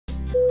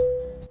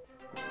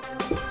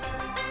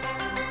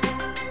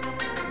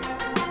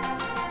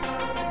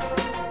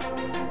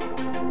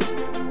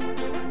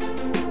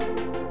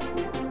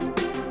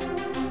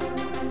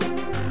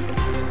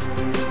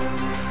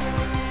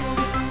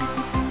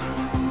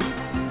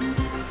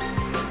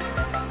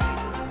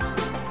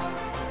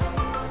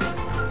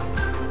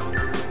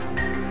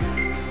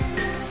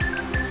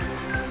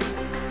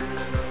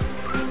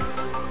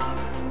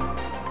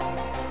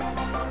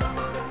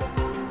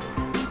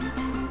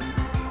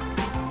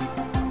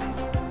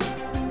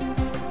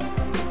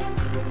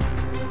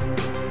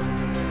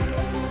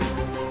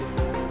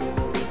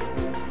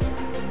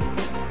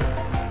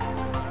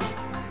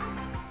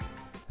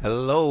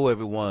Hello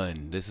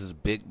everyone, this is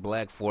Big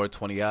Black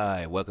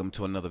 420i. Welcome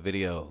to another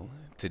video.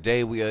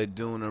 Today we are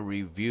doing a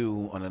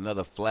review on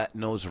another flat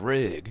nose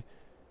rig.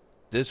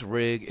 This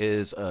rig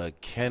is a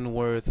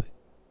Kenworth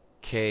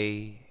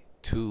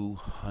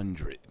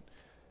K200.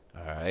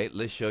 Alright,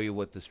 let's show you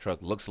what this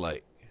truck looks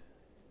like.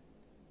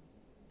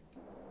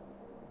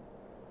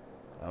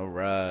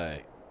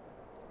 Alright.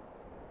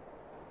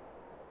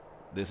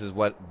 This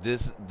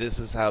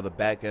is how the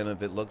back end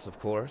of it looks, of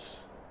course.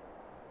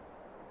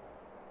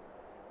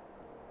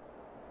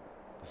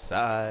 The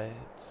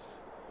sides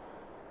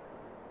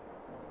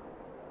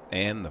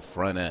and the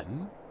front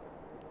end.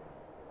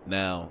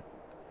 Now,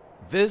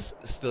 this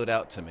stood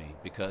out to me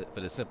because for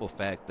the simple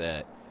fact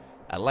that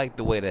I like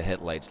the way the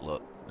headlights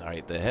look. All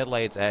right, the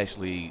headlights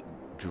actually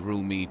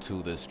drew me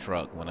to this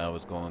truck when I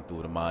was going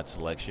through the mod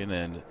selection,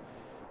 and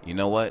you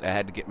know what? I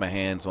had to get my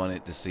hands on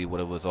it to see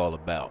what it was all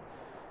about.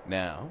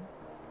 Now,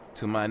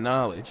 to my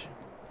knowledge,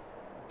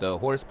 the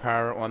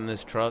horsepower on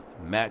this truck,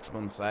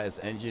 maximum size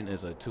engine,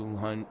 is a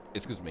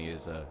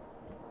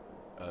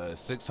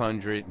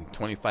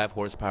 625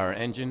 horsepower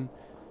engine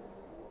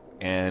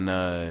and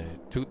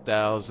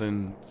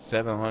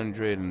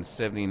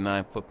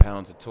 2,779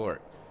 foot-pounds of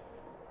torque.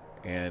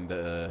 And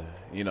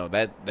you know,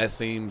 that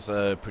seems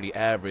pretty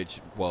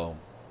average. Well,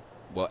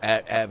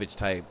 average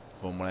type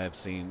from what I've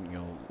seen. You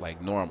know,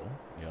 like normal.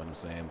 You know what I'm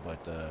saying?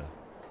 But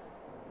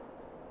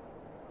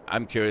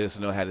I'm curious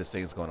to know how this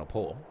thing's going to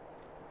pull.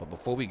 But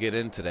before we get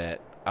into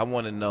that, I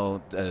want to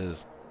know,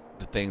 does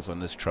the things on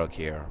this truck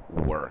here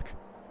work?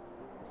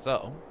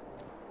 So,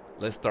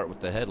 let's start with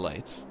the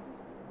headlights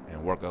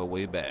and work our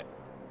way back.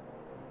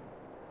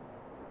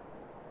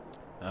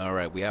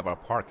 Alright, we have our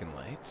parking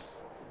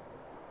lights.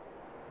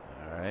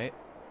 Alright.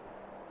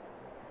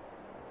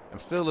 I'm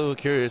still a little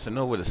curious to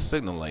know where the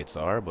signal lights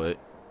are, but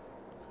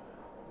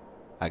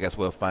I guess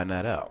we'll find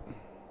that out.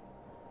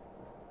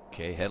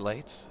 Okay,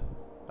 headlights.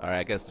 Alright,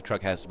 I guess the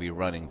truck has to be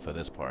running for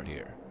this part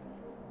here.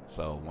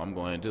 So what I'm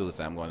going to do is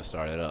I'm going to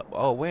start it up.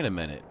 Oh, wait a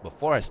minute.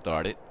 Before I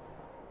start it,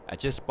 I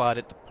just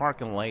spotted the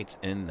parking lights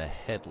and the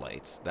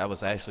headlights. That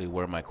was actually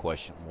where my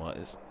question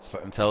was.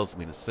 Something tells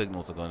me the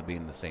signals are going to be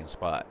in the same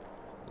spot.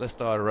 Let's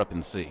start her up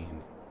and see.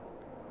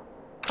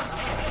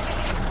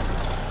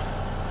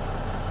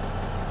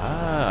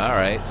 Ah,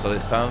 alright. So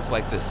it sounds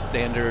like the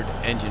standard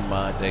engine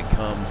mod that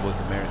comes with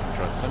American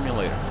Truck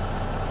Simulator.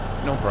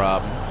 No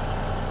problem.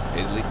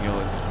 At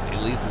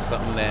least it's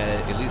something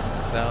that, at least it's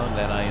a sound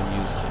that I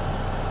am used to.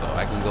 So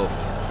I can go for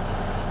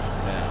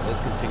that. Now, let's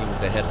continue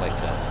with the headlight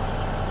test.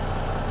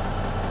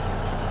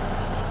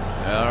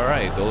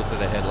 Alright, those are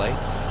the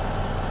headlights.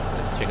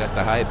 Let's check out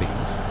the high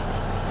beams.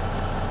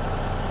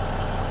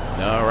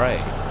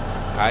 Alright,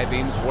 high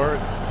beams work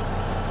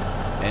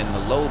and the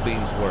low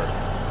beams work.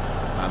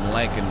 I'm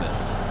liking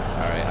this.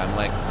 Alright, I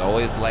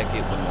always like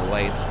it when the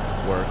lights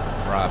work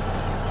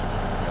properly.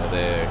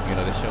 They're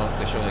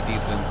showing a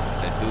decent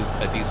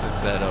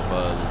set of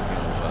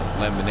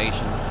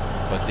illumination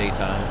for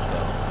daytime, so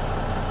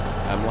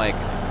I'm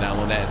liking it. Now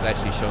when that is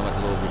actually showing like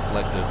a little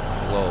reflective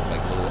glow,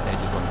 like little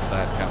edges on the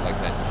sides, kind of like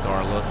that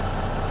star look.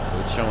 So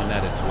it's showing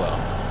that as well.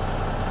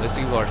 Let's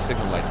see what our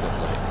signal lights look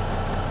like.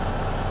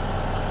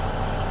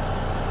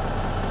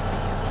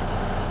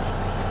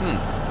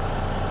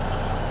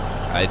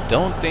 I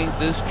don't think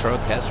this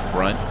truck has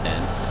front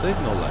end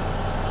signal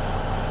lights.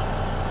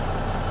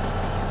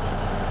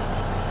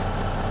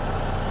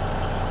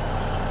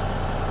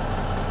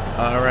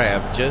 Alright,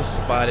 I've just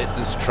spotted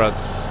this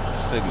truck's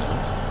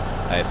signals,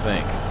 I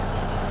think.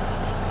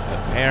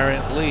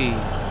 Apparently,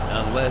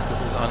 unless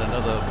this is on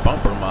another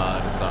bumper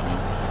mod or something,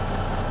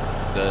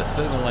 the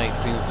signal light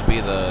seems to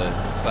be the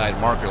side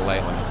marker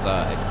light on the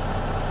side.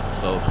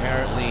 So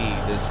apparently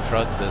this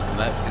truck does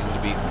not seem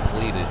to be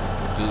completed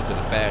due to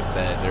the fact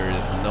that there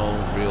is no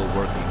real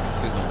working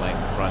signal light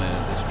in the front end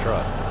of this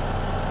truck.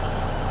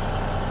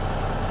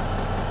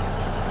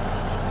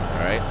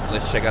 Alright,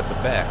 let's check out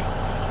the back.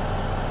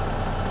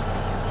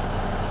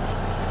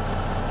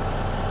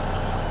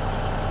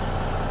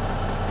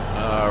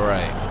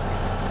 Alright,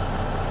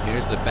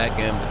 here's the back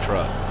end of the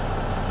truck.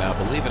 Now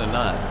believe it or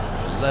not,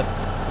 the left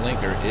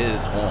blinker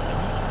is on,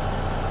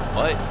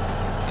 but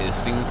it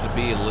seems to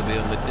be a little bit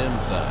on the dim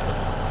side.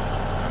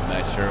 I'm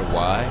not sure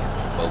why,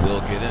 but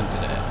we'll get into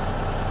that.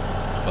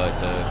 But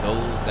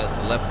that's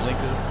the left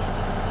blinker,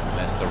 and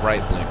that's the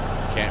right blinker.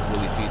 Can't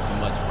really see too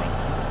much from it.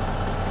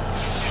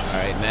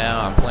 Alright,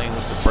 now I'm playing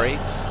with the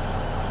brakes,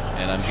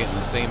 and I'm getting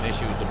the same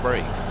issue with the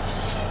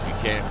brakes. You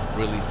can't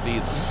really see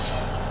them.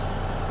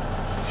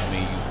 I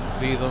mean, you can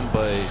see them,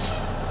 but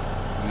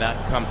not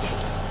comfortable,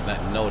 not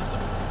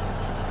noticeable.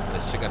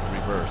 Let's check out the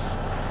reverse.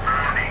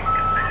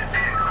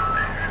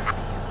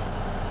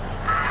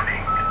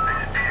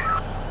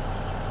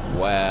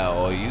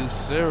 Wow, are you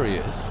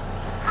serious?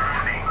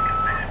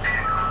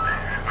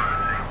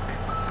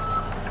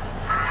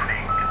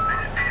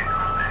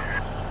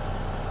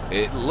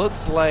 It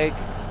looks like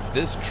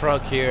this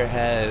truck here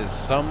has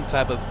some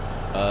type of,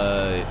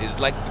 it's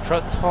like the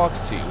truck talks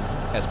to you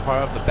as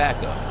part of the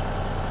backup.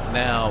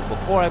 Now,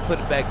 before I put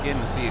it back in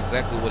to see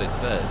exactly what it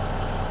says,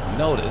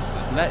 notice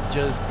it's not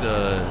just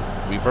the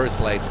reverse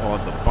lights on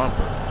the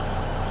bumper,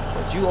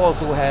 but you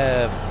also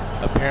have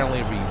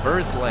apparently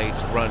reverse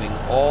lights running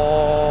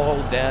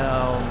all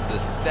down the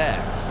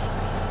stacks,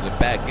 the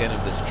back end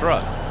of this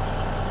truck.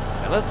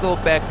 Now let's go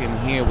back and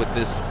hear what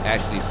this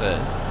actually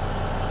says.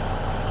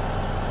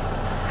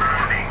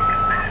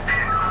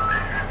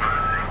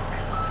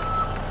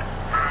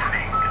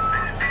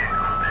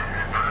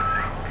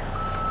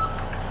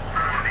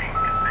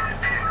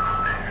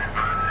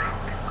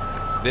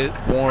 This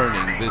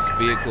warning, this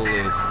vehicle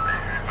is,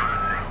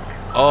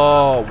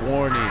 oh,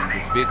 warning,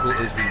 this vehicle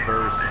is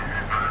reversing.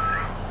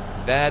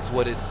 That's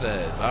what it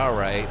says. All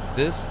right,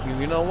 this,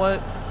 you know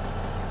what?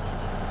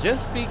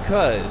 Just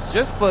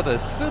for the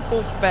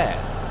simple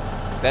fact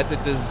that the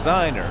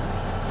designer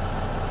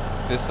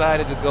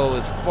decided to go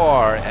as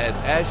far as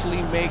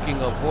actually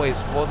making a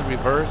voice for the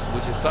reverse,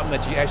 which is something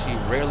that you actually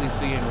rarely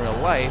see in real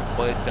life,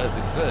 but it does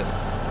exist.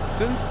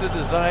 Since the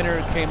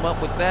designer came up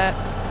with that,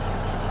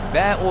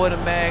 that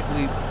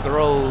automatically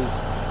throws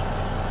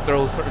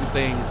certain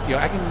things. You know,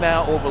 I can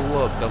now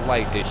overlook the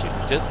light issue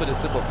just for the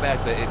simple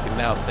fact that it can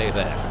now say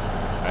that.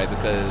 All right,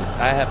 because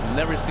I have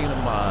never seen a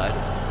mod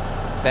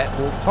that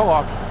will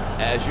talk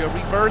as you're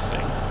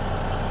reversing.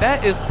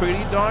 That is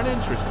pretty darn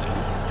interesting.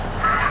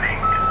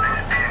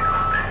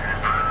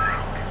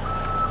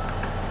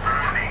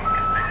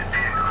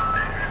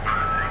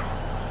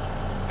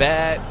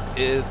 That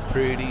is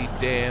pretty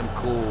damn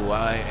cool.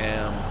 I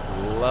am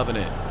loving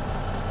it.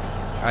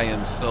 I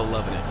am so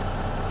loving it.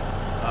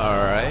 All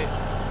right.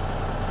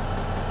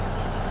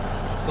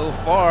 So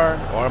far,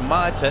 our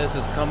mod test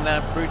is coming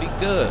out pretty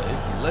good.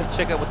 Let's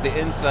check out what the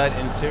inside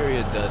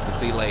interior does to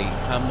see like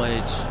how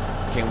much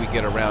can we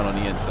get around on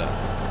the inside.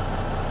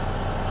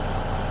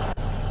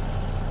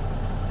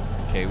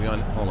 Okay,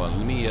 hold on.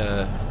 Let me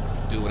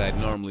do what I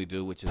normally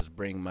do, which is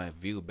bring my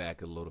view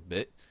back a little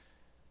bit,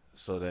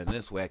 so that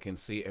this way I can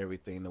see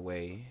everything the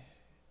way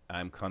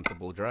I'm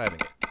comfortable driving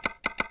it.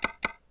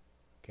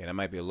 Okay, that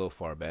might be a little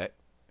far back.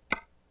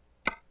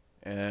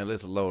 And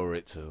let's lower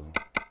it to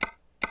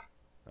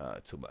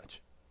too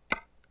much.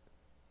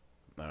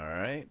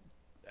 Alright,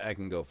 I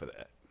can go for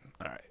that.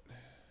 Alright.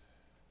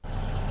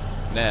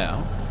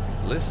 Now,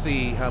 let's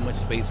see how much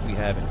space we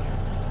have in here.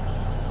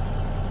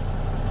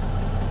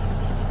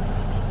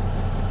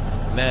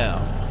 Now,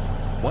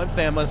 one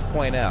thing I must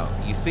point out,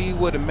 you see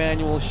what a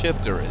manual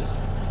shifter is?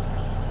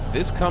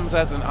 This comes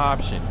as an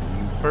option.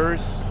 When you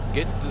first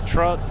get the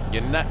truck,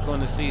 you're not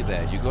going to see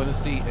that. You're going to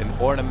see an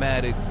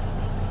automatic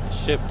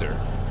shifter.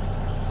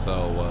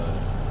 So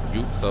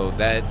you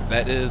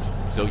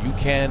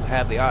can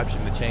have the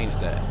option to change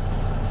that.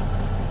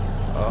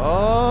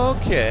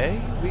 Okay,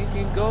 we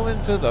can go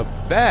into the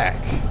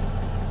back.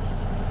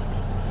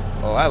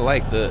 Oh, I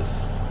like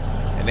this.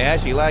 And they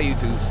actually allow you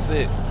to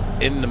sit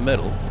in the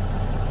middle.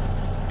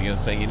 You know what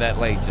I'm saying? You're not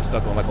like just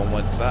stuck on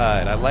one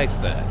side. I like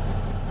that.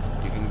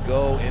 You can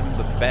go in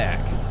the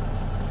back.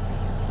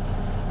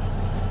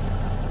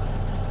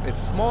 As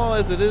small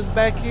as it is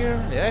back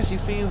here, it actually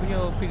seems,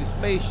 pretty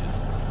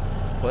spacious.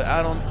 But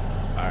I don't.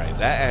 Alright,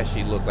 that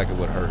actually looked like it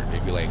would hurt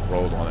if you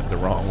rolled on it the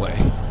wrong way.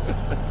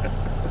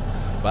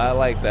 But I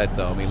like that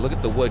though. I mean, look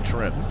at the wood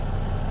trim.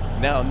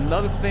 Now,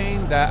 another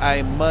thing that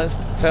I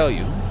must tell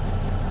you,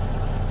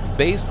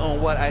 based on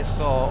what I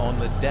saw on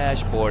the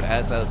dashboard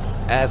as I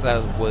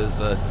was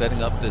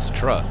setting up this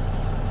truck,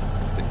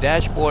 the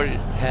dashboard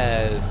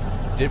has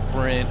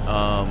different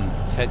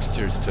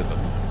textures to them.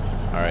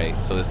 Alright,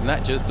 so it's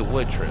not just the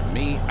wood trim.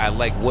 Me, I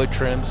like wood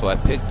trim, so I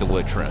picked the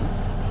wood trim.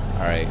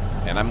 Alright,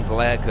 and I'm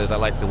glad because I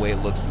like the way it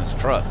looks in this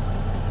truck.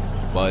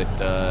 But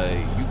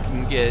you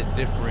can get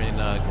different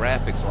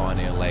graphics on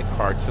there, like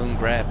cartoon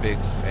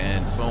graphics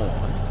and so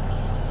on.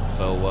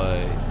 So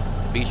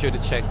be sure to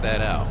check that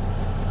out.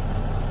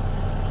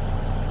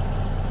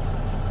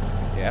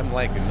 Yeah, I'm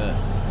liking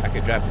this. I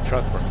could drive the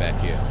truck from back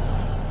here.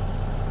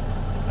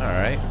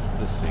 Alright,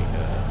 let's see.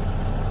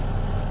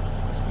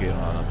 Let's get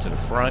on up to the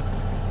front.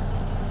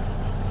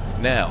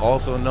 Now,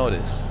 also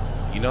notice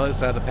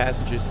how the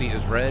passenger seat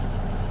is red?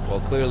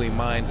 Well, clearly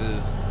mine's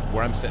is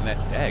where I'm sitting at.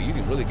 Dang, you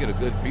can really get a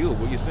good view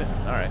of where you're sitting.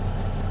 Alright.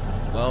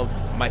 Well,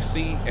 my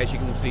seat, as you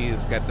can see,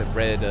 has got the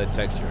red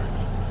texture.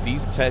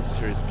 These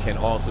textures can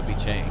also be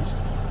changed.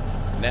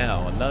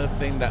 Now, another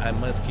thing that I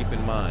must keep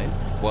in mind,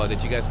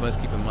 that you guys must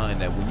keep in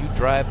mind, that when you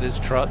drive this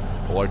truck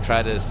or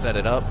try to set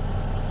it up,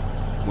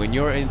 when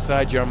you're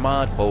inside your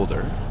mod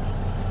folder,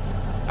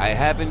 I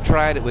haven't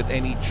tried it with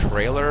any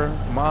trailer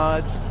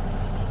mods,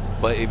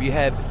 but if you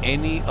have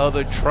any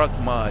other truck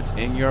mods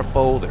in your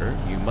folder,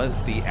 you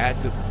must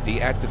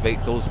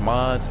deactivate those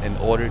mods in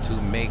order to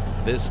make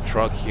this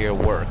truck here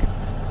work.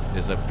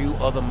 There's a few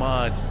other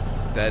mods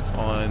that's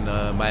on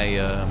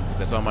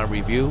my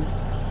review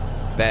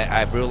that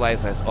I've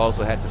realized has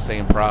also had the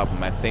same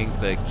problem. I think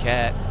the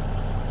Cat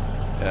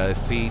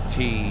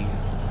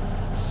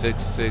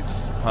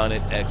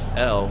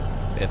CT6600XL,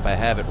 if I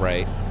have it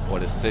right, or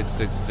the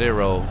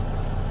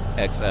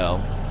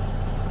 660XL,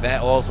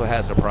 that also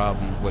has a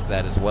problem with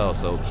that as well.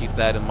 So keep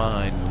that in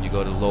mind when you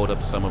go to load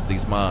up some of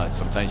these mods.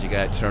 Sometimes you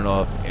gotta turn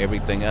off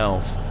everything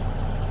else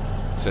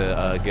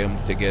to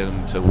get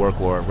them to work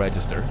or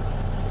register.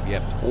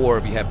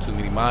 If you have too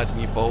many mods in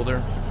your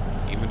folder,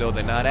 even though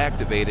they're not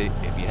activated,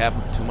 if you have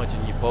too much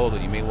in your folder,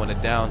 you may want to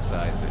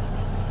downsize it.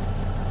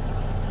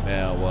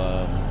 Now,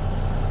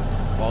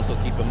 also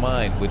keep in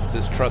mind with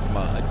this truck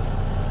mod,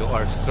 there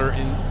are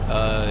certain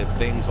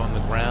things on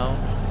the ground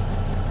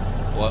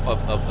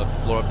of the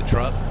floor of the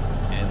truck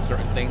and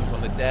certain things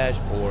on the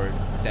dashboard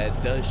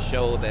that does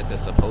show that they're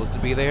supposed to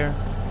be there,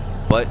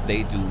 but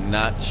they do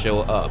not show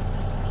up.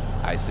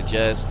 I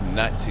suggest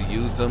not to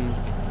use them.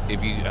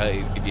 If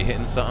you're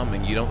hitting something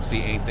and you don't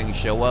see anything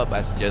show up,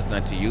 I suggest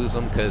not to use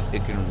them because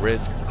it can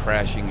risk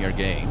crashing your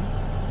game.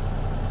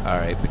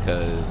 Alright,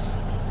 because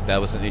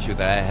that was an issue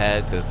that I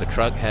had because the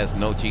truck has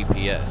no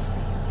GPS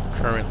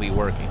currently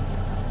working.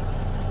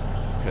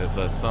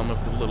 Because some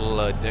of the little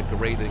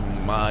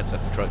decorating mods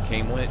that the truck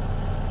came with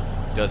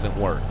doesn't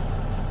work.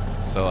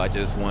 So I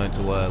just wanted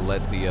to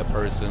let the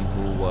person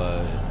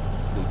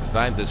who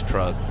designed this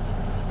truck,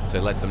 to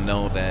let them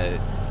know that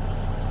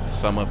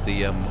some of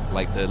the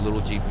like the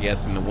little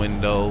GPS in the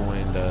window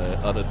and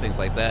other things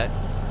like that,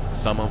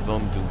 some of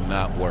them do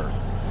not work.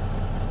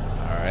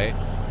 Alright,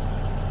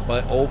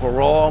 but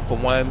overall,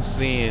 from what I'm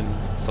seeing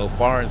so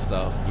far and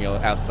stuff, you know,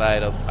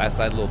 outside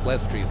little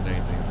pleasantries and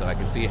everything, so I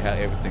can see how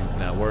everything's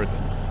not working.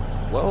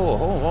 Whoa,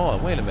 hold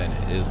on, wait a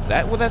minute, is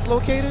that where that's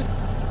located?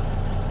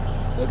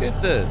 Look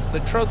at this, the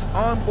truck's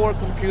onboard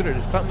computer,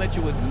 is something that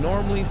you would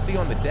normally see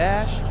on the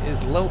dash,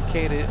 is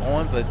located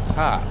on the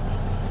top.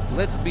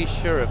 Let's be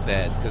sure of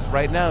that, because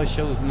right now it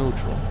shows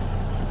neutral.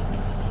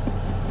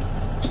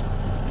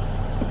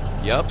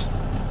 Yup.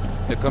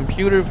 The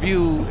computer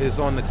view is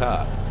on the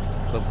top.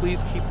 So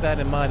please keep that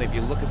in mind. If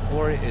you're looking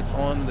for it, it's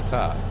on the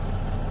top.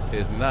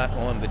 It's not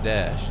on the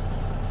dash.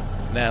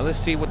 Now, let's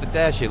see what the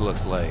dash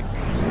looks like.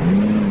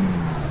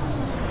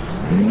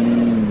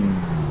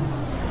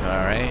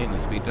 Alright, and the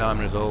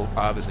speedometer is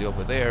obviously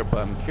over there, but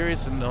I'm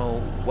curious to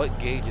know what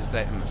gauge is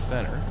that in the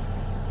center.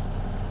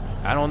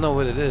 I don't know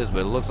what it is,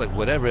 but it looks like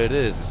whatever it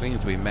is, it seems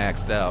to be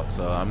maxed out.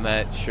 So I'm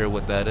not sure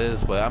what that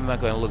is, but I'm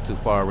not going to look too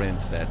far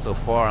into that. So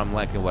far, I'm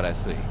liking what I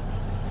see.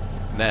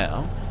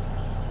 Now,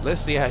 let's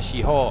see how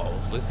she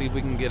hauls. Let's see if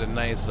we can get a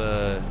nice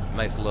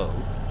load.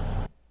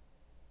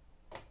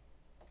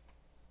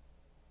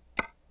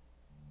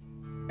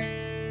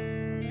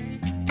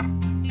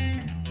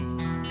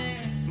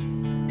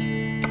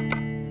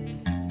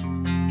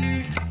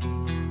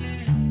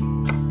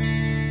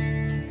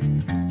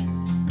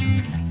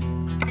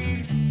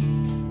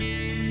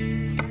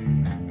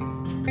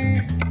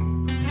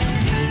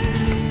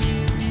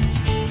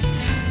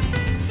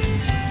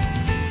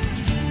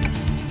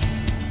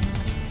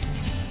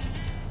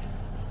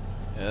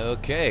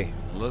 Okay,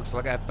 looks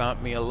like I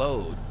found me a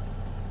load.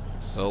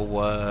 So,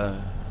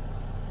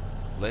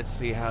 let's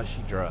see how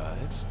she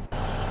drives.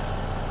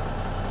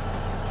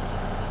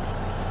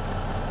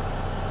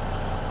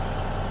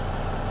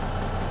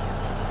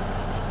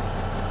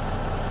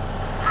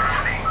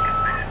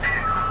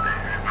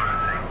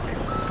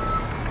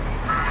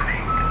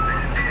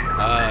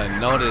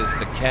 Notice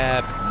the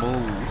cab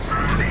moves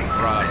when you hit the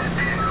throttle.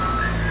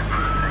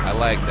 I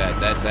like that.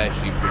 That's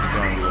actually pretty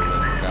darn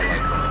realistic. I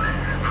like that.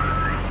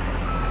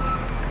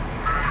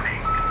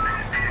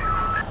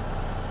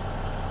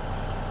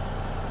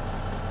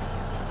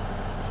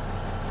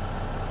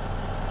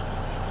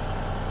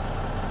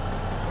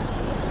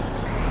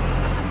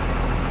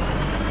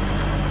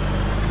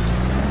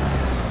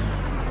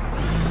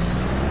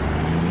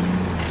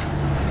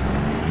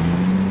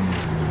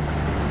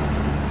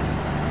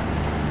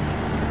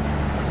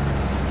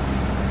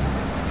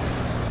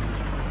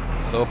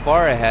 So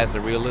far, it has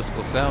a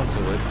realistic sound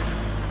to it.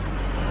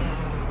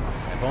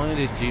 If only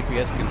this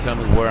GPS can tell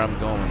me where I'm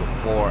going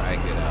before I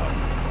get out.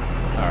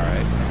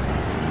 Alright.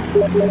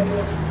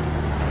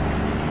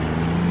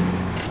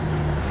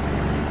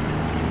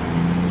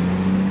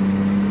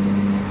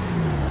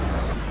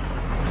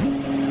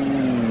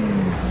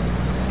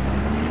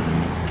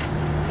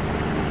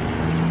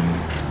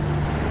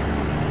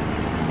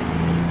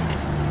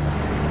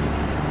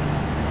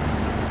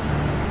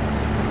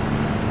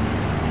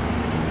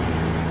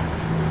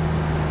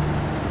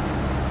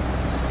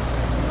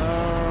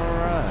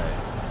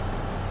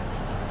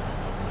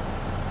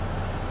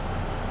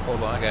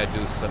 Hold on, I gotta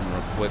do something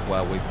real quick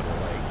while I wait for the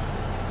light.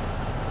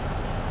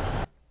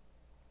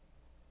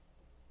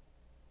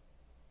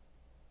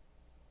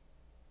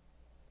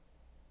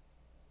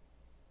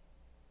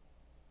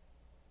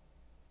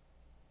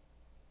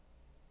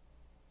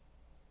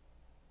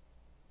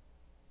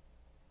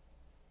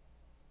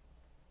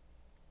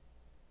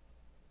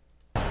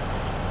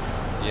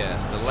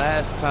 Yes, the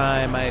last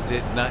time I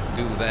did not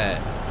do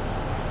that,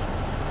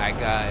 I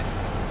got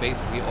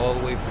basically all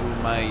the way through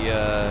my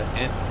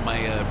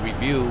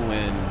review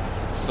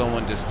and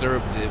someone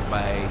disturbed it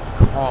by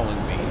calling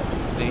me.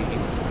 See?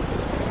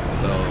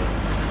 So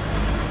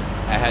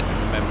I had to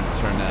remember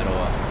to turn that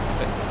off.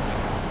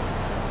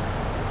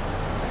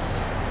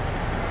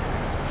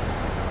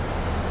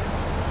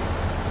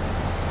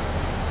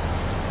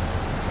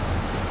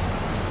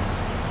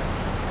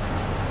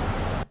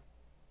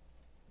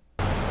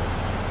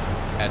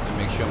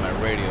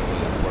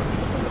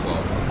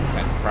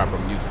 proper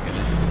music in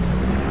it.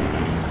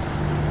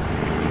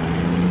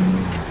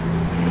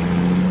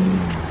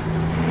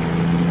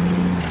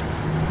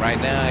 Right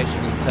now, as you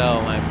can tell,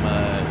 I'm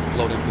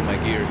floating through my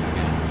gears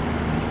again.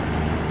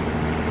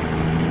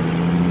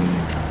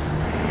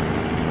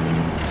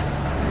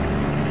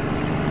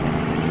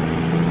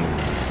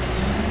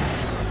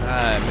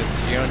 I missed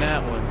the gear on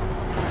that one.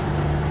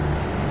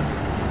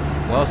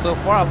 Well, so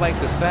far I like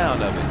the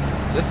sound of it.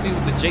 Let's see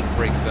what the Jake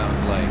brake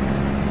sounds like.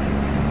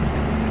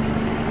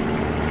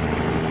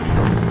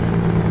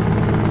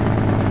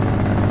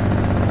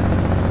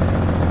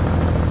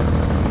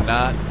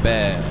 Not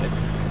bad.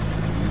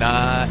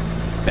 Not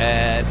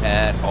bad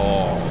at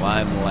all.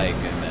 I'm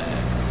liking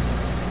that.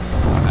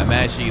 I'm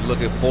actually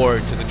looking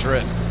forward to the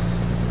trip.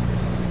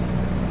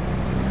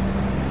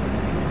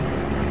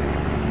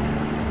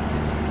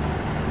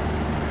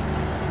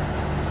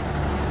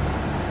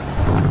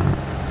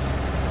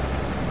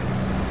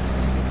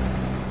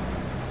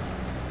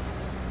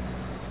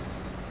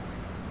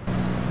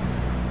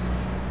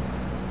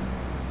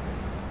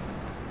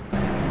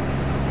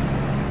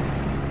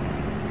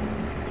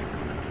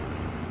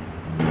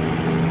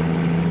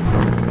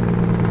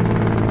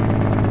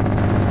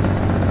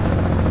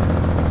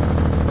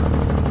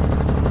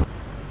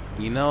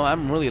 You know,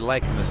 I'm really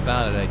liking the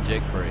sound of that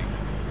Jake brake.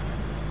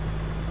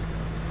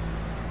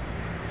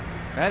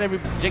 Not every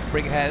Jake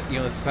brake has,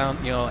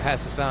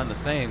 has to sound the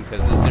same because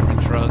there's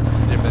different trucks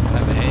and different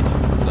type of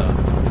engines and stuff.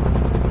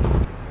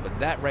 But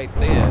that right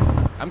there,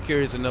 I'm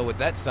curious to know what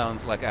that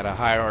sounds like at a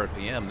higher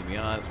RPM, to be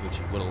honest with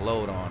you, with a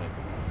load on it.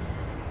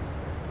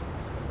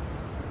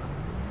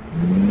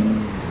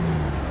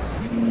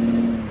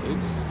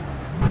 Oops.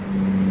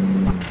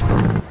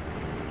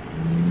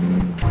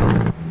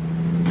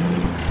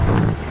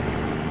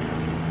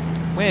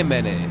 Wait a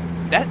minute,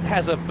 that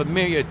has a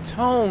familiar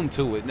tone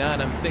to it now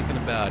that I'm thinking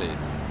about it.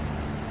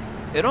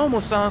 It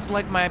almost sounds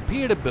like my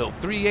Peterbilt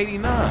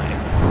 389.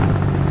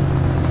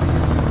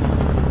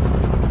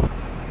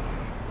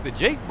 The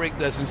Jake brake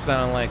doesn't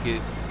sound like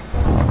it,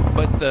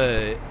 but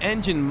the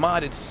engine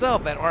mod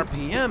itself at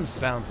RPM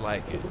sounds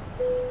like it.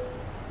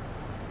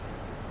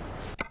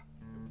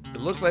 It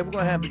looks like we're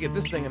gonna have to get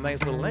this thing a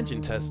nice little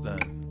engine test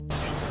done.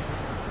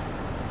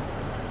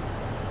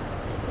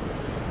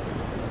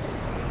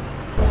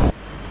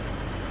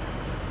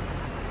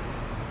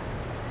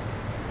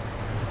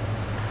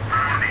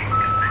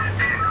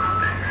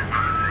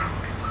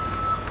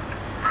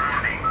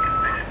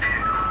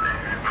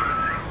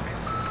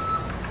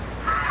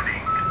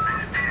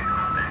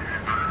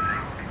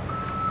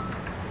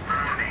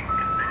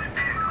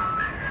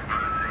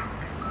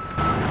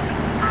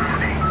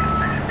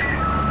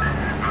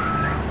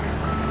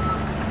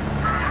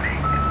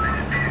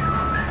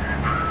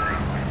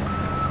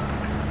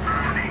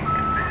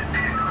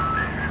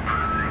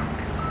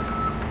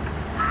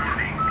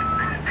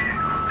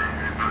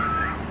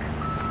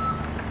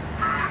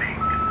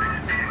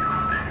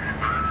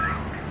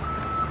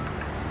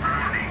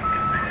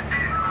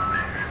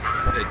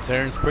 It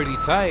turns pretty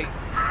tight,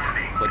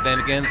 but then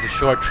again, it's a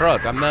short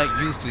truck. I'm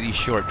not used to these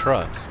short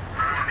trucks.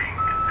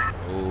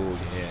 Oh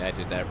yeah, I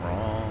did that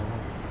wrong.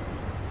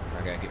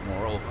 I gotta get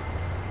more over.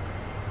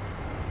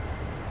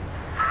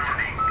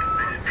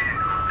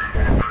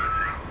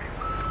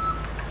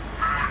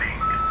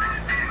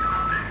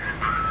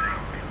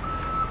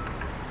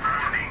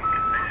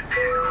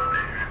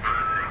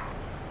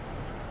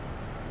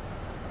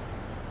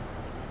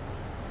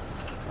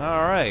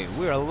 All right,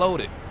 we are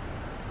loaded.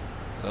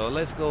 So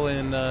let's go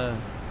and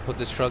put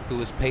this truck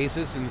through its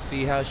paces and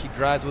see how she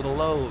drives with a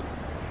load.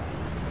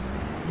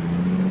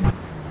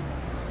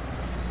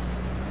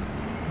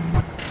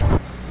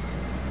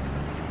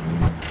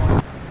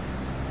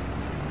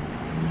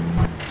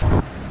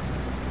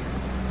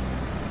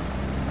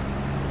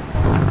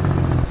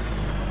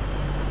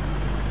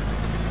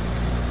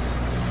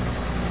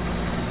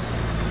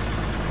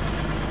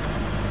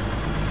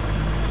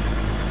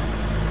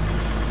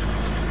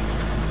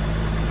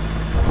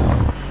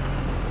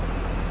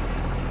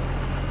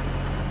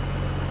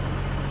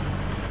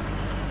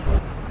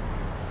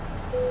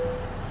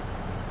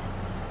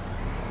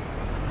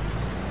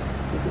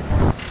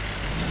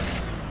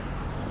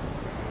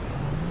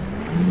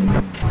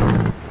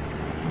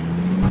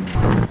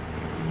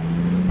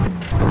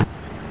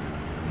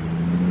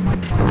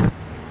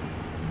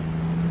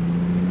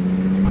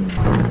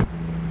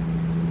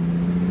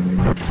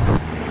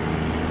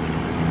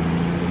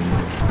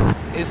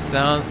 It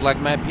sounds like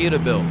my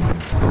Peterbilt.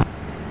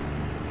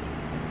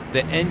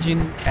 The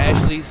engine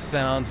actually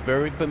sounds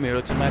very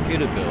familiar to my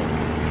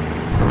Peterbilt.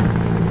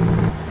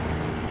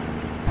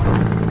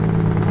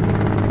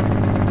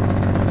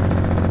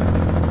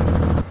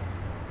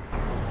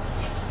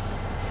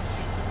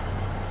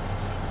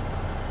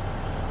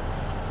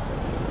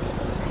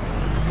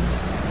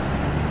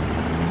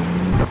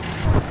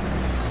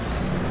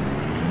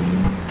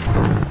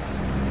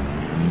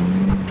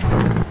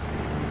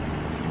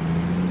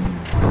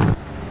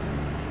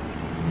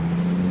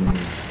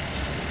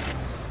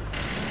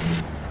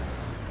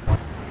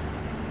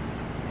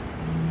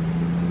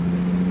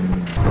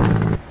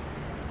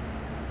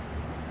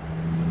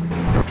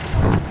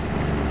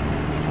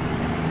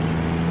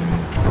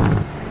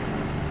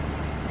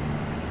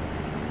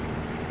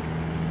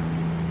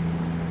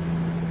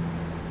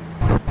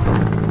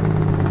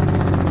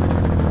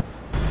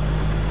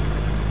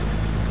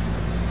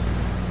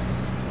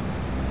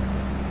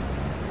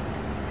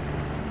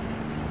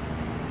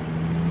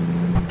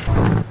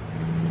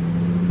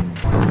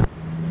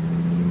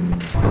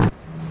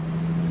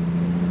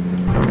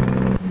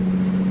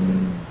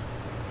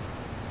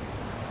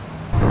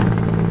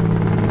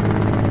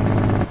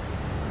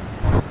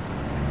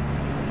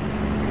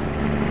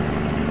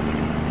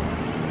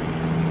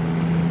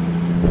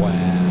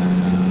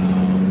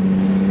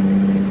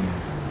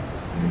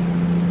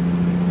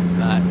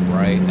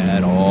 right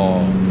at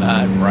all.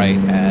 Not right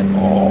at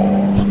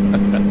all.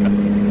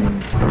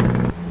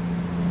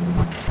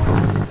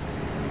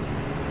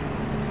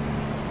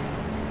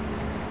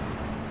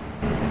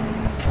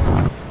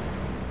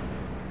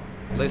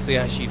 Let's see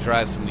how she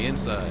drives from the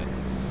inside.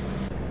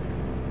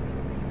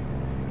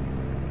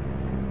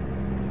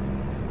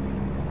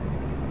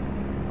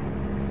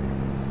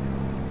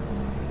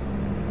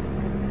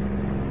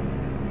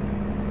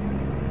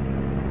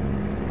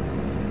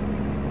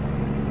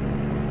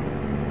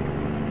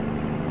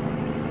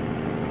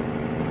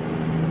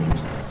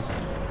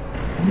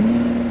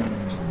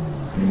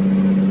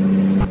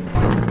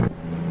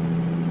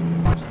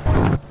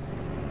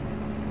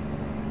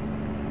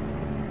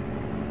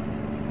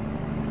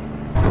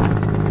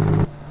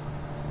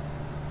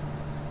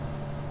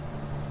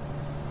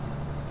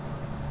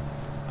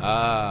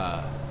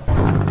 Ah,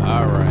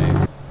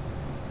 alright.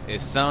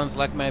 It sounds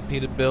like my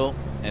Peterbilt,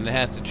 and it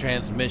has the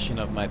transmission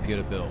of my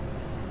Peterbilt.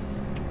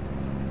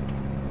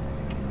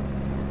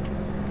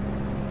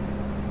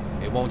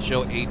 It won't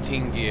show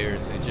 18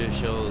 gears, it just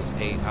shows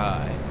 8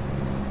 high.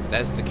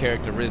 That's the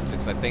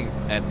characteristics. I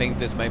think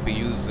this might be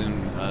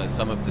using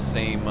some of the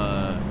same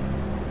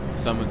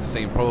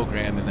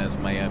programming as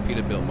my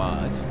Peterbilt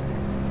mods.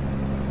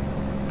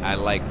 I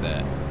like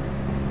that.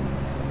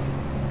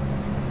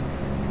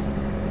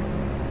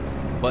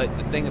 But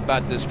the thing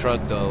about this truck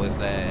though is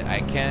that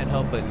I can't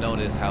help but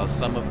notice how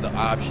some of the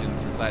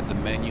options inside the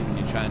menu when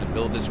you're trying to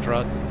build this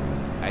truck,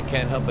 I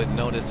can't help but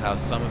notice how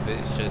some of it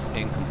is just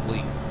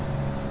incomplete.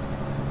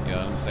 You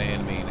know what I'm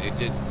saying? I mean, it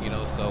did, you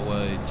know, so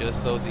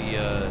just so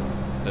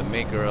the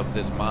maker of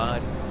this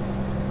mod,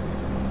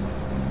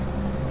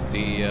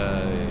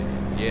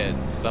 yeah,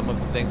 some of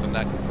the things are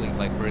not complete.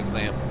 Like for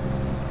example,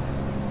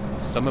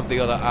 some of the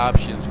other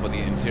options for the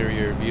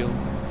interior view,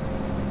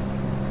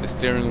 the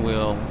steering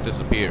wheel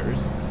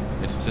disappears.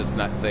 It's just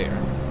not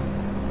there.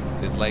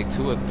 There's like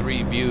 2 or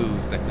 3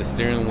 views that the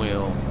steering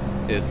wheel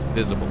is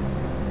visible.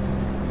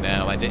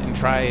 Now, I didn't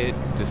try it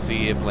to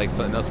see if like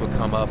something else would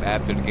come up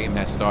after the game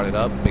has started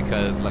up,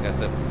 because like I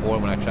said before,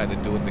 when I tried to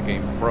do it, the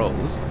game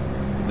froze.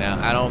 Now,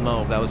 I don't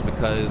know if that was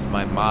because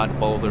my mod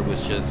folder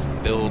was just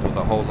filled with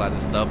a whole lot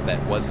of stuff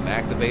that wasn't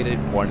activated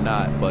or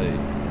not, but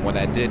when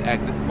I did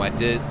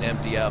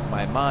empty out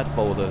my mod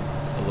folder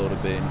a little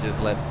bit and just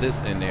left this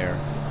in there,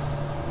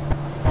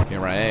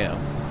 here I am,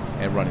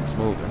 and running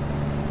smoother.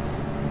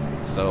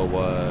 So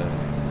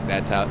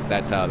that's how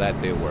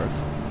that day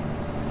worked.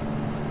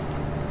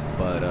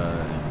 But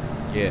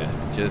yeah,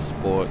 just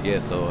for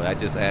so I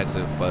just asked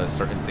if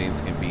certain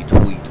things can be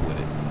tweaked with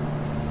it,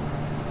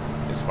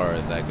 as far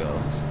as that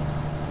goes.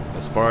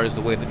 As far as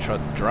the way the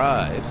truck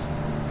drives,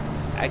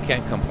 I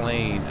can't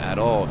complain at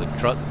all. The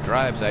truck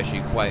drives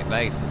actually quite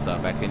nice and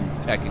stuff. I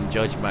can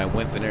judge my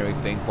width and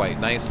everything quite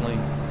nicely.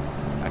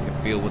 I can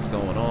feel what's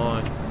going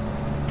on.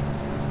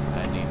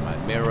 I need my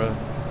mirror.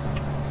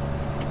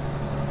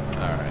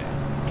 Alright.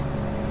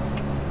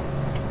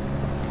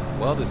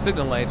 Well, the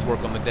signal lights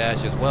work on the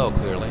dash as well,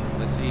 clearly.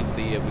 Let's see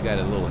if we got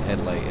a little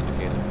headlight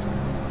indicator.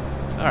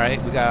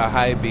 Alright, we got a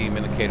high beam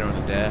indicator on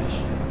the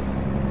dash.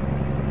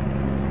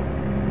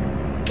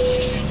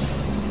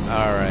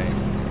 Alright.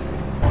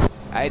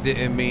 I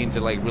didn't mean to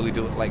like really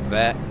do it like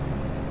that,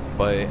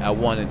 but I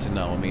wanted to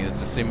know. I mean,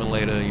 it's a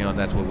simulator, you know,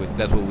 that's what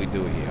we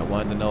do here. I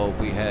wanted to know if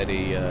we had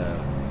a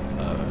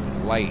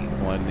light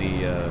on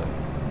the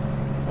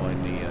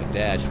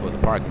dash for the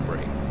parking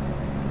brake.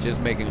 Just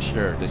making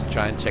sure, just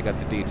try and check out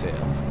the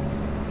details.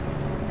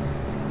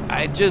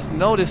 I just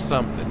noticed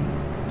something.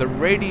 The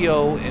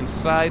radio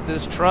inside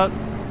this truck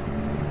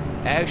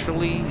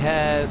actually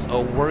has a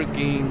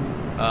working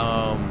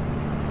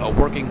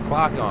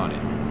clock on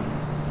it.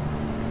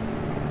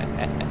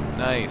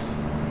 Nice.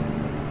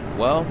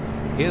 Well,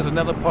 here's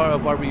another part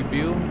of our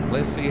review.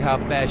 Let's see how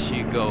fast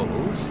she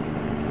goes.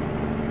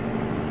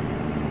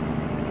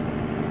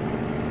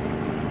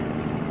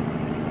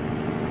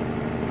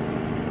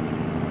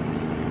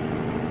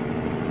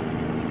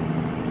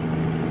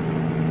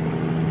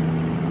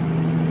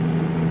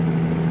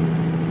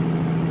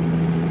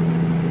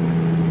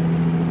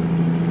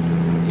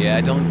 Yeah,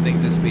 I don't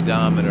think the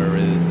speedometer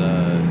is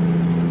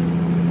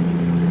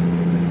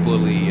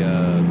fully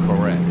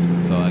correct.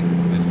 So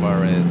as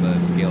far as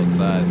scaled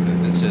size,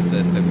 because this just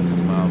says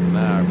 76 miles an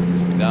hour, but the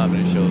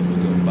speedometer shows we're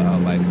doing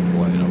about like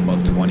what, you know,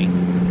 about 20.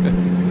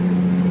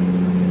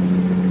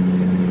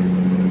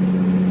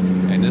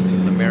 And this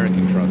is an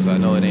American truck, so I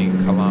know it ain't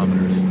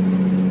kilometers.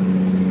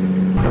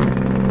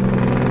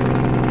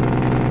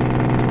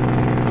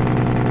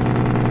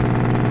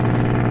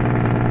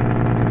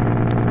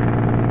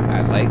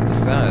 I like the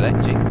sound of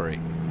that Jake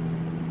brake.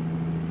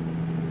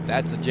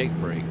 That's a Jake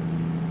brake.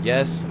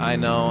 Yes, I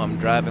know I'm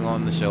driving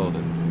on the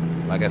shoulder.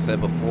 Like I said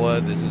before,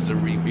 this is a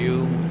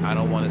review. I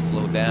don't want to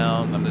slow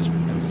down.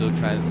 I'm still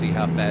trying to see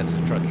how fast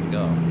this truck can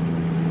go.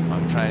 So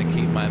I'm trying to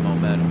keep my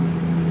momentum.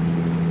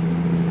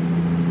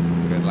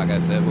 Because like I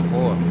said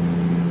before,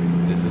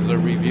 this is a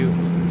review.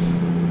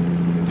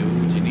 Do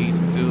what you need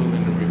to do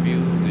in the review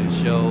to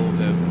show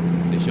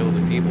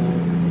the people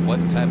what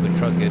type of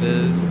truck it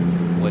is,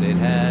 what it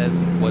has,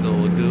 what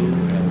it'll do,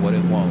 and what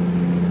it won't.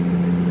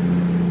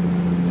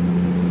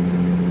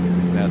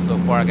 Now, so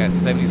far I got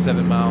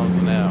 77 miles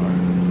an hour.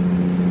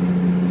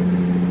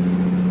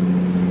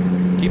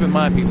 Keep in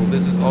mind, people,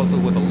 this is also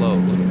with a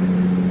load.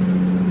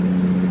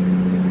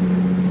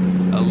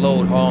 A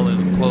load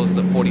hauling close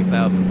to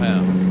 40,000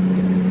 pounds.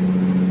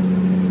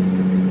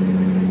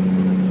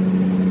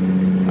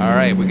 All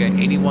right, we got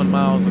 81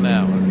 miles an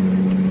hour.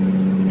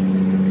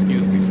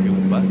 Excuse me, school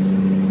bus.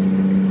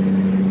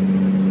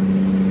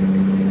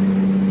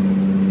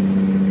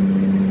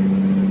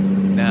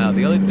 Now,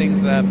 the other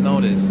things that I've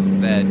noticed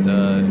that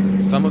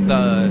some of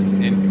the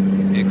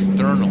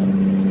external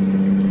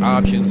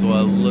options were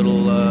a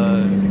little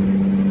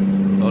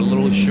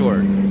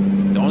short.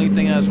 The only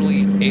thing I was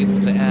really able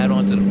to add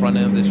on to the front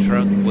end of this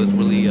truck was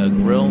really a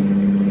grill,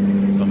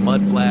 some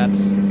mud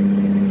flaps,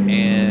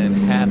 and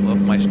half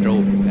of my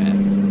strobe pad.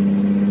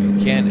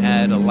 You can't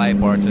add a light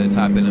bar to the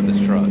top end of this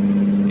truck.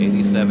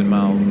 87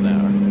 miles an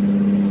hour.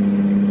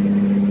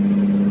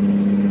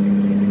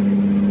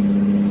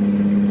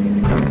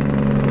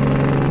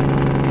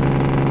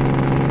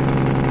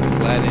 I'm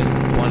glad I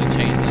didn't want to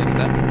change lanes at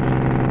that point.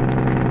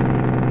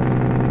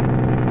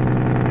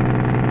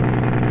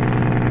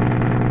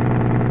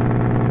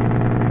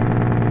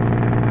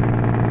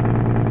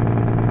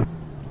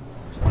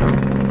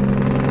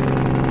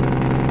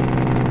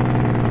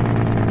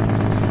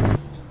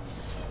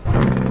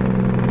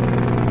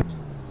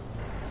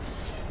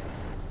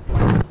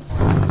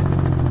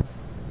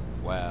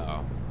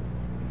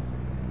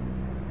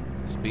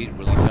 Speed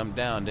really jumped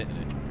down, didn't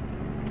it?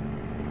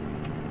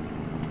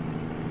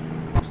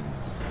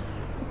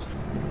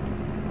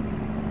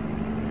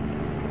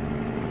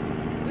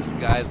 This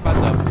guy's about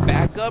to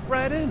back up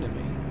right into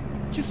me.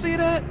 Did you see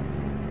that?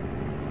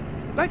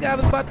 That guy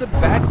was about to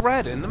back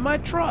right into my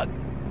truck.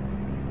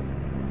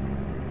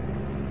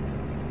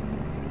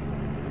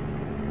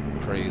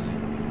 Crazy.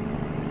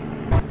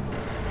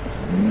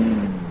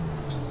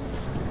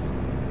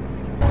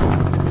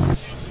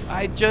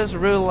 I just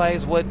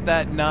realized what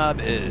that knob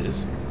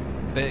is.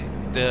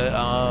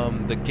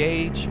 The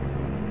gauge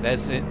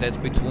that's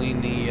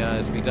between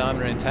the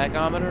speedometer and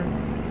tachometer.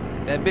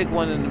 That big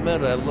one in the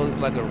middle that looks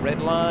like a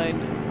red line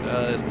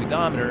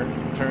speedometer,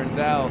 turns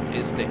out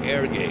is the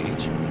air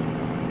gauge.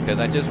 Because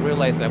I just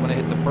realized that when I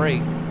hit the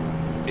brake,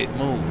 it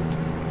moved.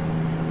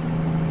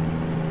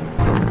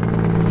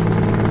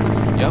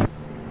 Yep,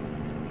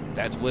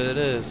 that's what it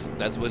is.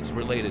 That's what it's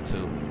related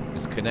to.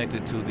 It's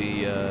connected to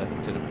the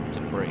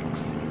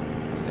brakes,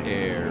 to the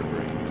air brakes.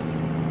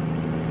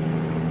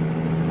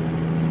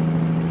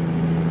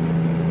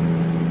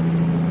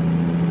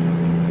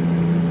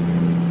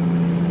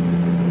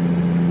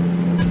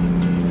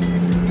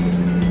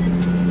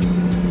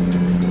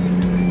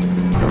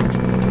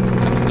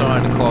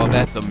 Call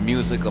that the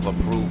music of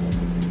approval.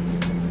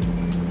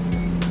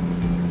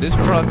 This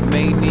truck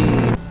may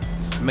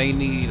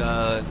need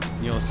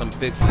some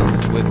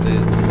fixes with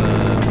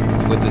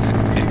its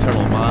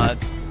internal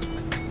mods,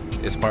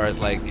 as far as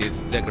like its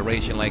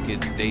decoration, like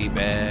its day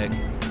bag,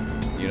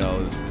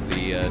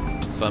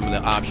 some of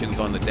the options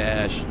on the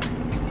dash, you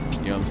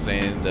know what I'm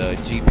saying, the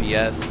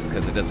GPS,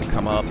 because it doesn't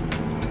come up, you know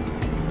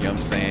what I'm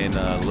saying,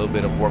 a little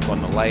bit of work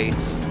on the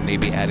lights,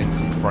 maybe adding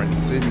some front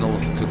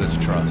signals to this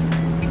truck.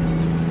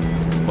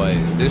 But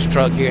this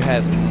truck here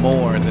has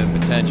more than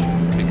potential,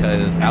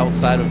 because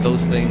outside of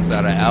those things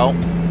that are out,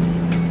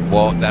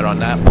 well, that are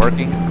not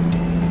working,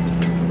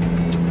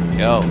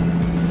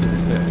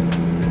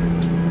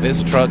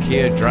 this truck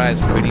here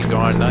drives pretty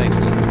darn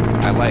nicely.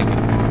 I like it.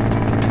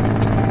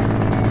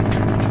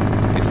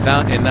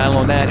 And not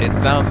only that, it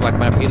sounds like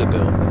my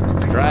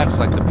Peterbilt. It drives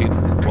like the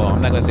Peterbilt. Well, I'm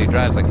not gonna say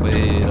drives like, but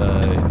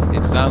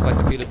it sounds like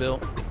the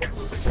Peterbilt.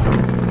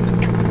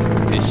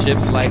 It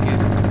shifts like it.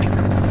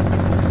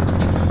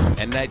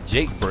 And that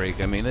Jake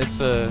brake, I mean,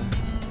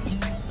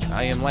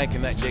 I am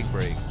liking that Jake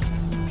brake.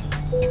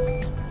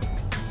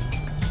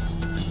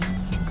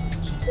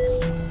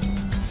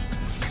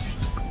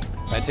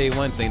 I tell you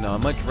one thing though,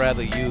 I'd much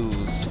rather use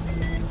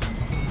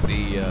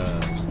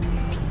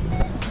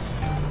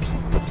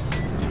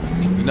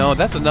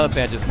that's another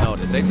thing I just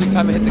noticed. Every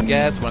time I hit the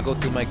gas, when I go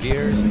through my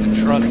gears,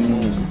 the truck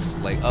moves,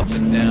 like up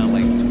and down,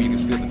 like to me you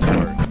can feel the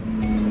torque.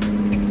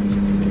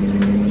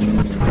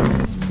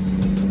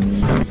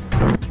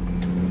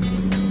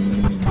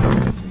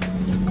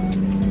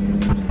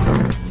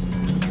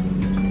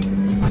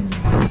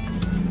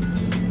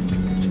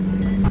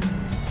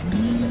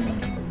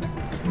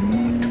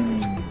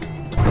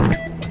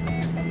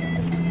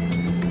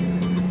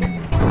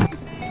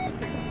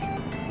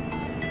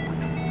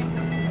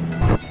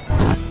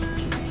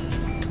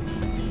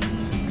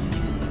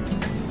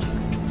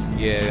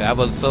 Yeah, I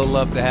would so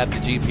love to have the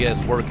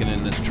GPS working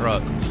in this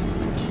truck,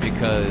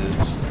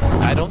 because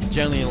I don't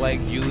generally like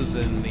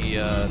using the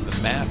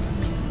map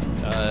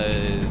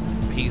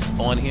piece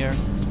on here.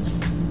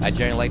 I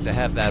generally like to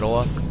have that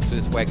off, so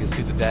this way I can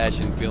see the dash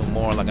and feel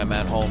more like I'm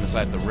at home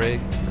inside the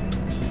rig.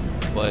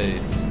 But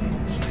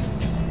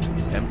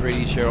I'm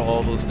pretty sure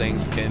all those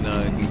things can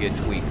get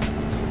tweaked.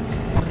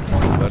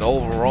 But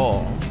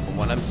overall, from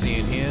what I'm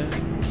seeing here,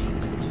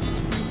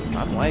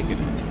 I'm liking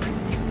it.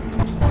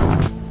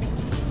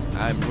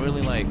 I'm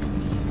really liking it.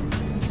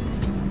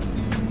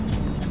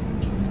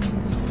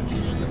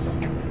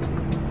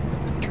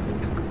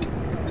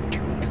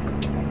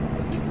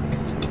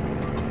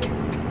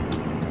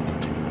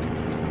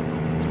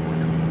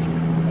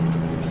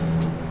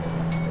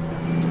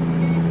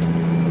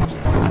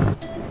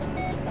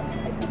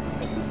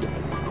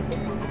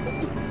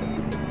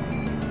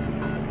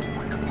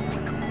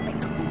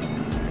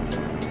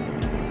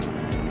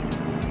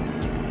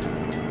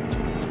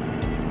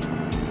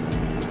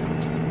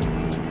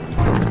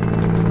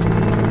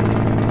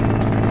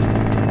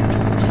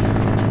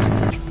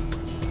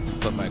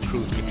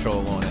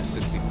 Control on at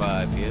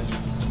 65 here.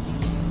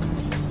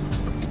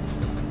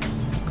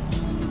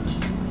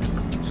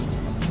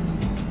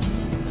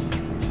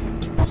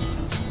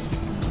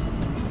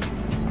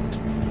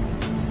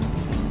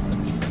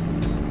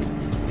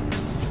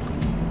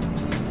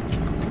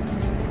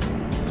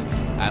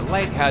 I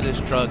like how this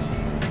truck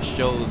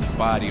shows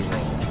body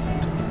roll.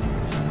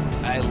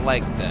 I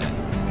like that.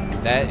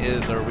 That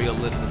is a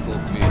realistical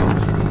feel.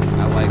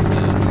 I like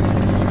that.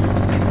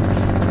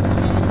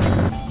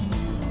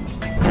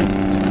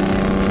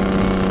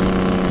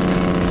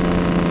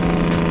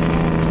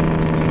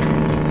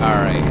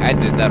 Alright, I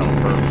did that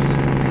on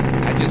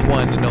purpose. I just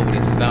wanted to know what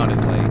it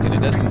sounded like, and it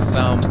doesn't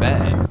sound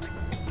bad.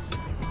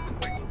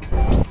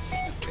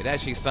 It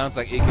actually sounds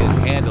like it can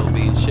handle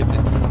being shifted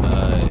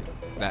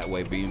that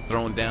way, being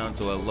thrown down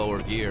to a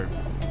lower gear.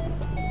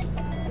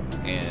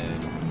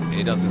 And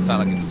it doesn't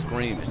sound like it's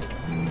screaming.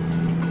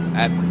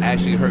 I've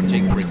actually heard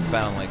Jake bricks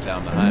sound like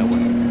down the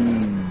highway.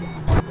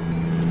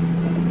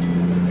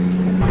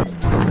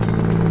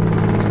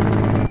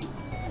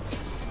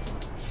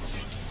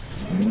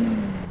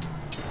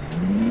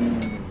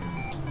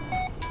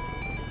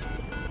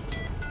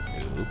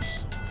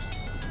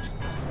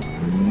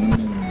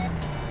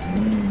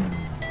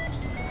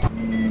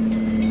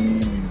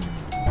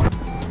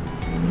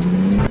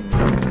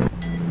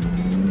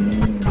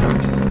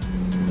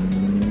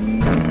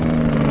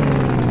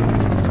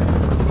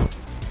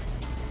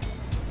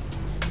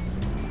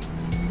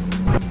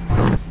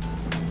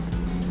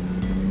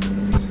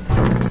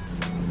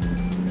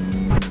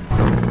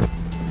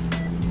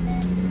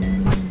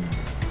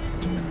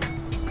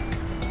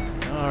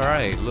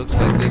 Alright, looks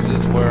like this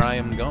is where I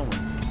am going.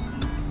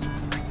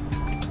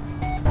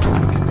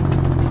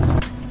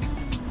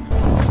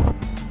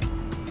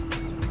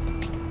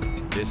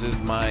 This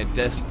is my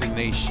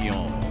destination.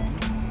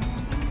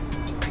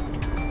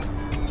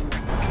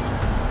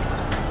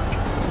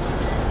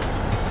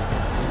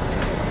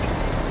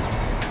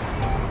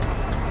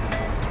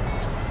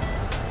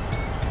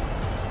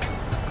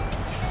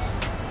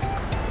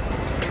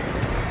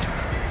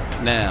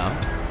 Now,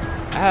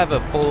 I have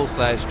a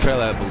full-size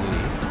trailer, I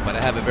believe, but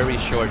I have a very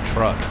short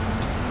truck.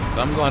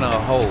 So I'm going to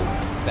hope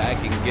that I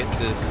can get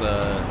this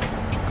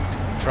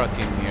truck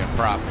in here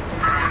properly.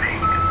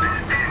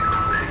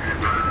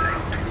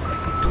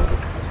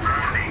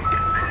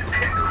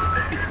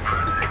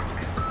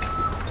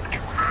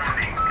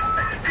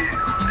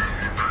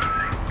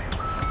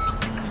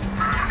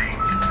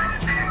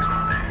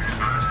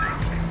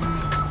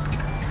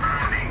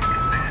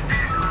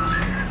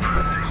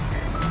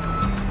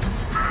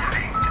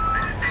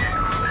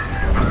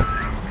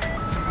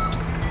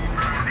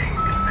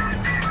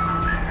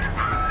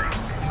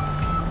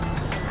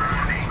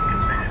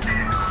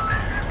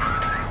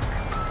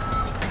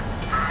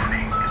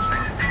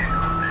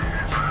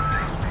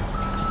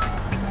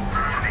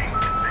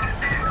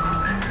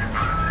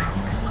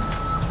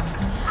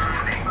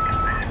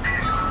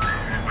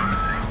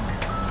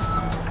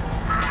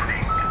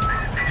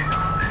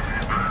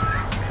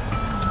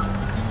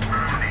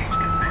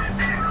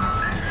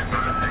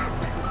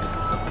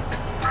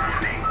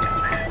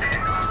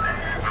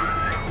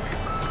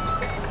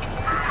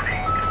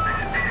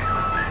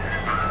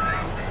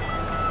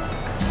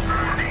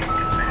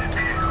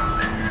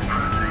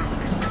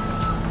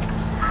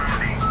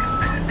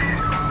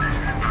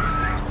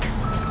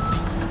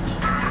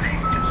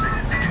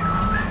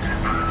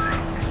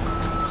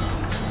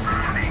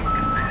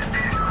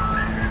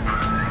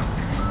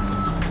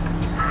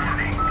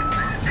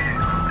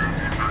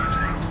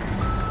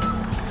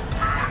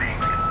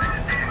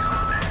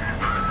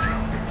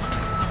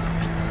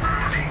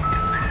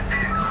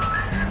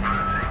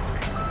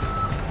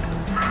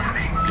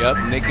 Yep,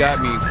 and they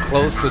got me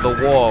close to the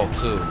wall,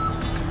 too.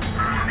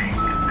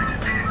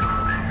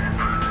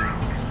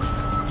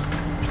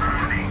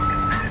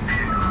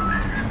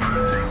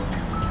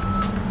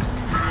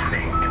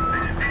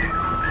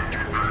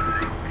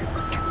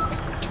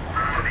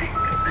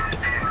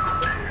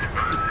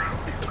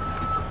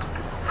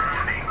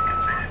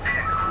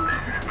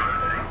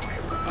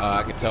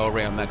 I can tell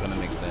Ray I'm not going to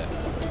make that.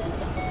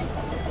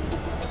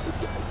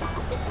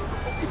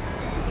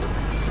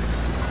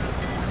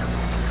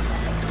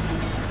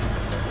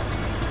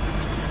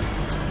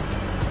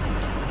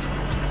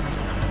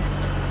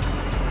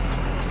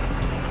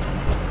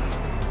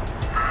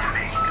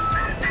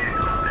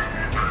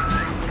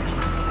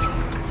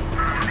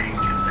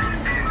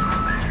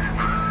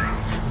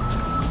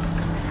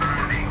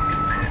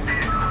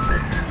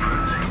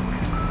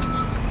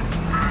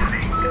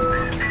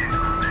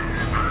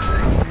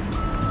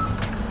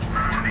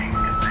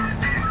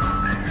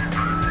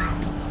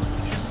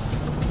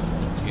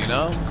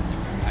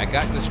 I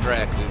got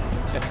distracted.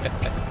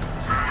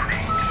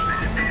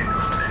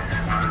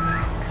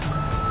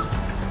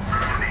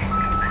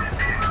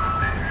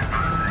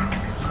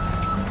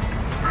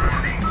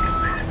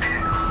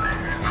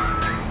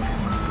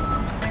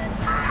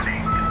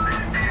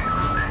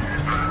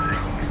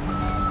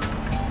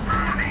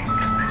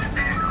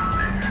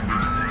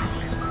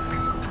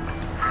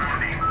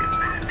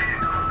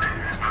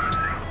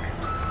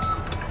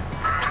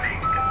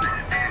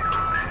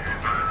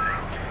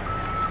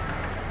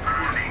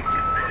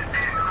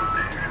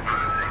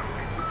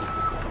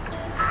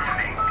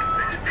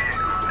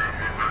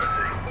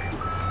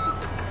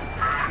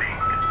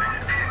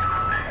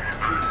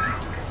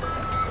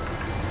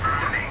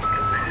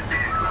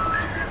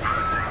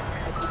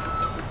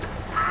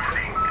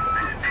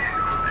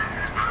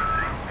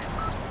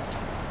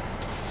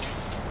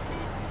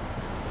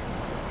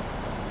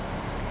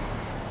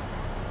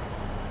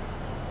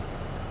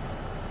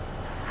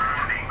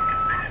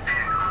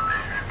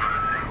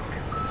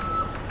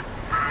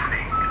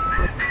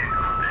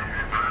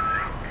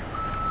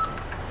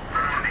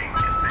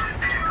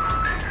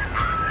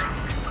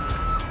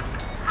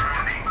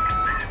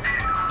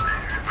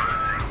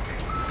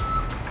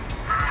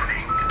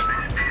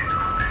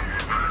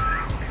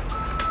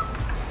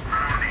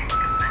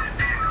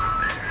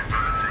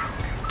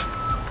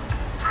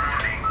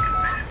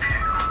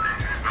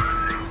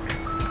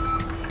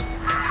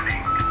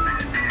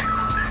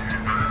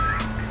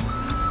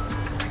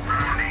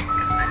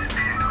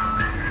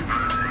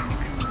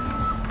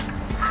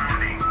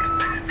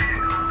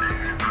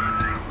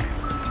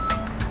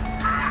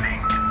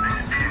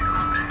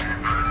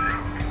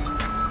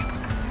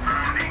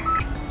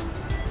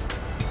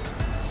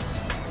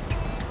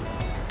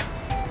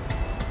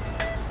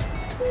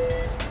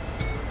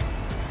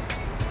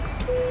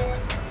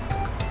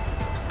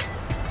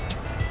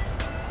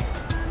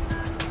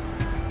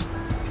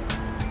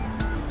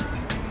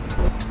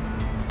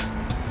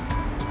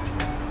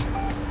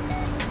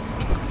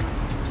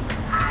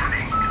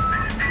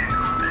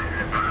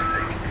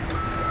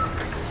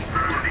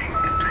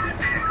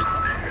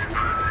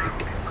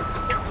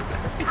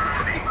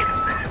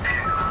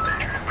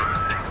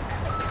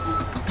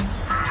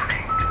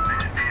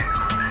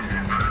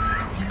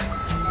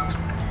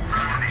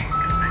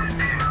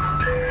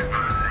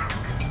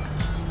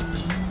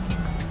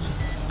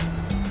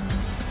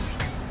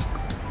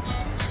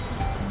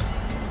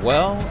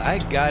 Well, I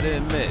gotta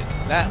admit,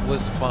 that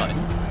was fun.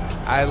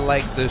 I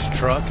like this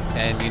truck,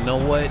 and you know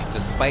what?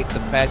 Despite the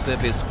fact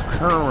of its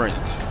current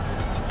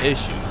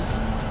issues,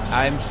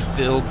 I'm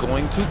still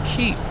going to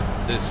keep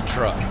this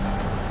truck.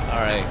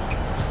 Alright,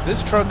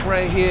 this truck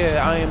right here,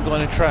 I am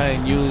going to try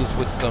and use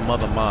with some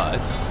other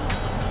mods,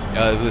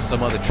 with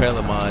some other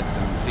trailer mods,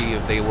 and see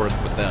if they work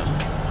with them.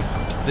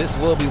 This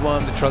will be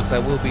one of the trucks I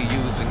will be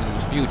using in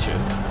the future.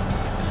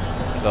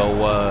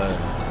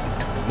 So,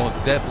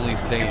 most definitely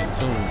stay in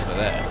tune for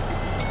that.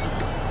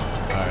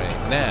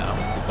 Alright, now,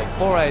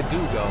 before I do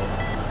go,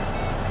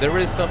 there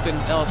is something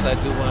else I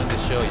do want to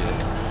show you.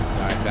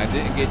 Alright, I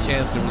didn't get a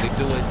chance to really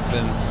do it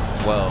since,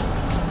 well,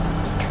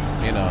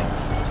 you know,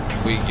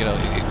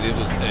 it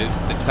was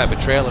the type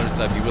of trailer and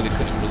stuff you really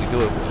couldn't really do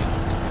it with.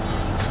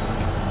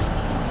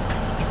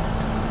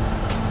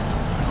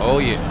 Oh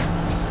yeah,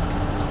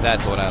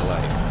 that's what I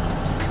like.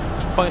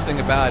 Funny thing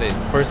about it,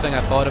 first thing I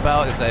thought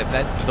about is that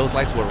if those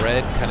lights were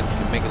red, kind of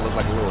can make it look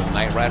like a little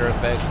Knight Rider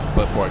effect,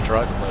 but for a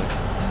truck. But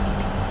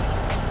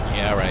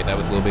yeah, right, that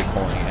was a little bit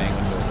corny. I ain't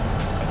gonna do it.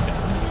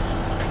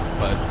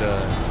 But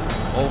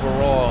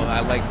overall,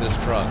 I like this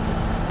truck.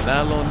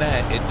 Not alone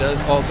that, it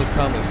does also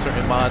come with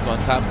certain mods on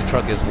top of the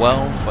truck as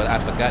well, but I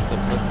forgot to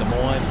put them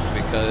on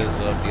because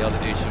of the other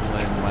issue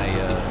when my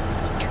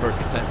first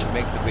attempt to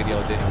make the video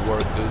didn't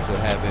work due to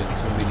having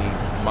too many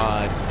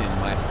mods in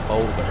my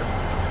folder.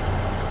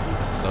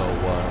 So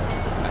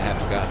I have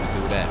forgotten to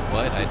do that.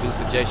 But I do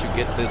suggest you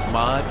get this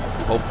mod.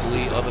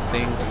 Hopefully other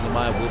things in the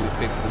mod will be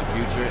fixed in the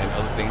future and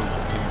other things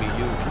can be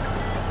used.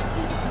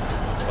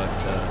 But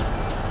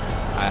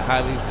I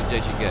highly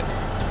suggest you get it.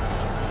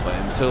 But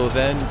until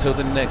then, until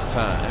the next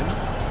time,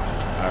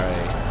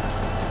 alright,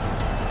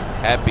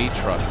 happy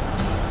trucking.